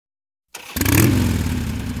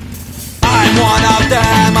of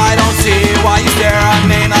them. I don't see why you stare at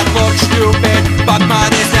me, that look stupid, but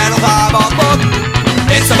Motez that'll have a look.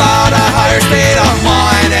 It's about a higher state of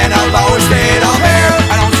mind and a lower state of air.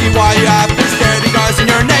 I don't see why you have to stare, because in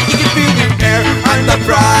your neck you can feel the air. I'm the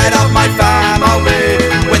pride of my family,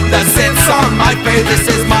 with the sins on my face. This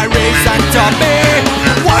is my reason to be.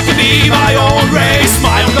 I can be my own race,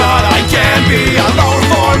 my own god. I can be a lower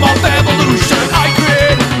form of evolution. I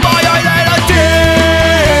create my identity.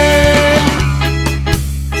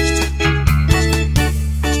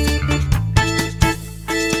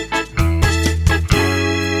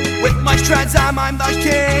 With my strands I'm the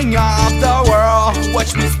king of the world.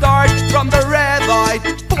 Watch me start from the red light.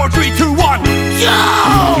 4, 3, 2, 1,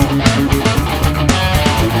 go!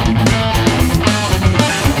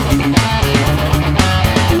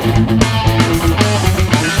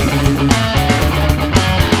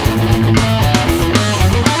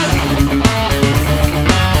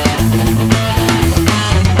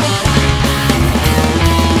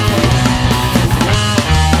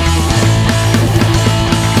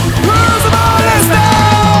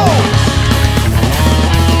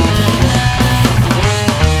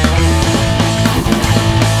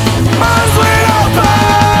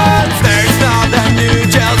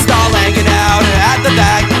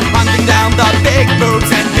 Hunting down the big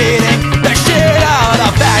boobs and beating the shit out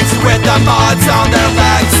of bags with the mods on the